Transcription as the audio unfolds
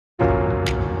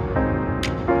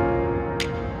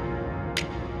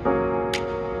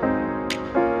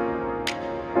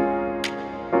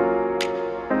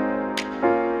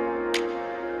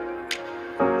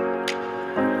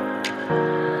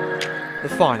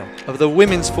final of the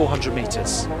women's 400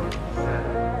 metres.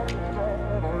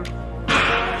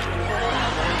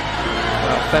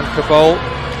 Femke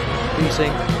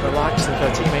beating the likes of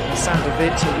her teammate Sandra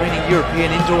Witt, a reigning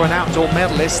European indoor and outdoor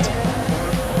medalist.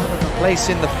 A place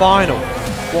in the final.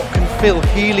 What can Phil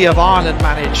Healy of Ireland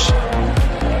manage?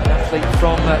 An athlete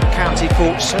from County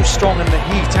Cork, so strong in the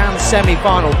heat and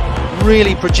semi-final,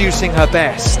 really producing her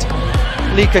best.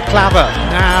 Lieke Klaver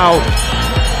now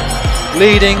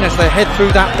leading as they head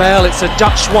through that bell. It's a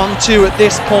Dutch 1-2 at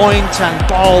this point, and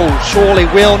Bol surely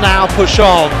will now push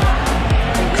on.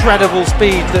 Incredible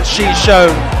speed that she's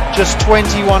shown, just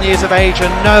 21 years of age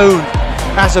and known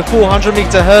as a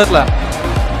 400-metre hurdler.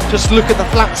 Just look at the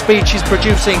flat speed she's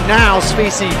producing now.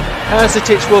 Svisi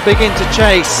Ersitic will begin to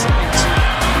chase.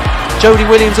 Jodie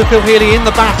Williams and Phil Healy in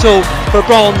the battle for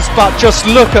bronze, but just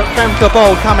look at Femke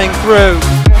Bol coming through.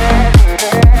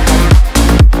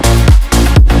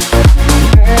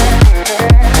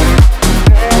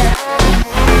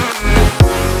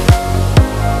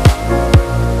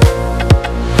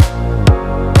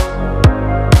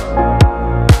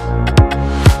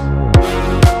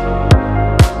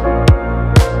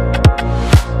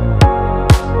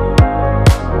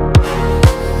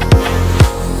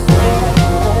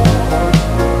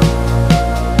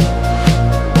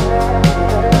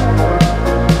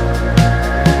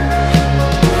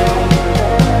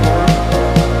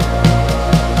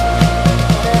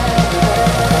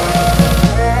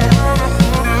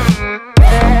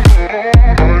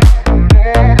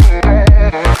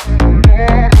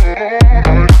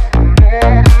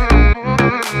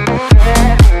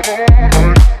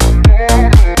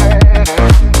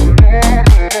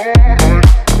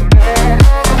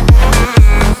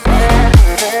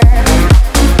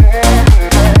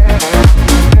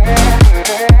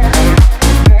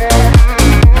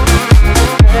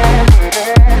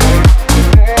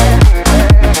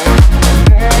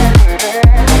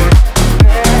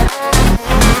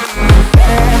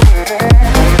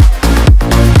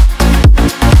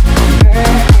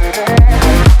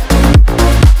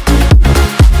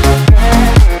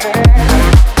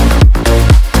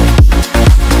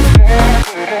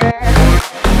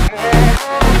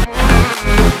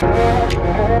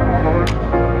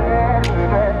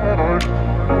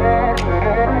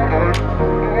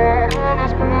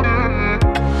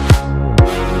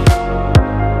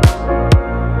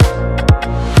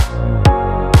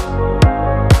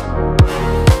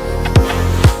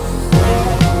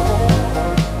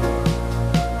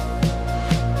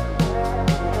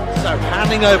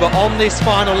 Handing over on this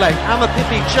final leg. Amma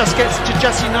Pippi just gets to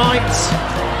Jessie Knight,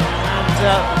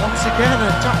 and once again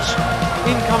a Dutch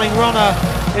incoming runner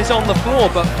is on the floor,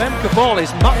 but Femke Bol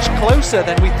is much closer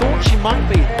than we thought she might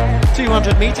be.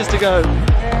 200 metres to go.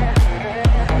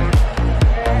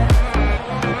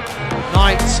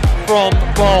 Knight from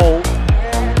Bol,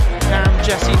 down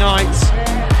Jessie Knight,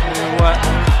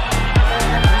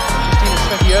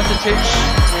 Justina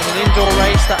Sveti in an indoor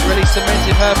race that really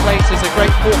cemented her place as a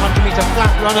great 400-metre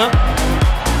flat runner.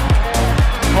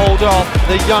 Hold off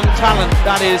the young talent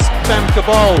that is Femke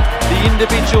Bol, the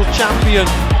individual champion.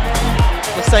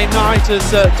 The same night as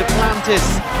Duplantis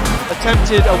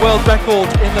attempted a world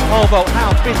record in the pole vault.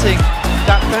 How fitting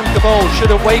that Femke Bol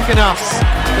should awaken us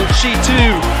that she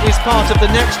too is part of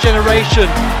the next generation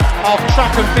of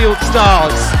track and field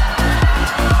stars.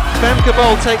 Femke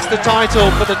Bol takes the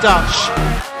title for the Dutch.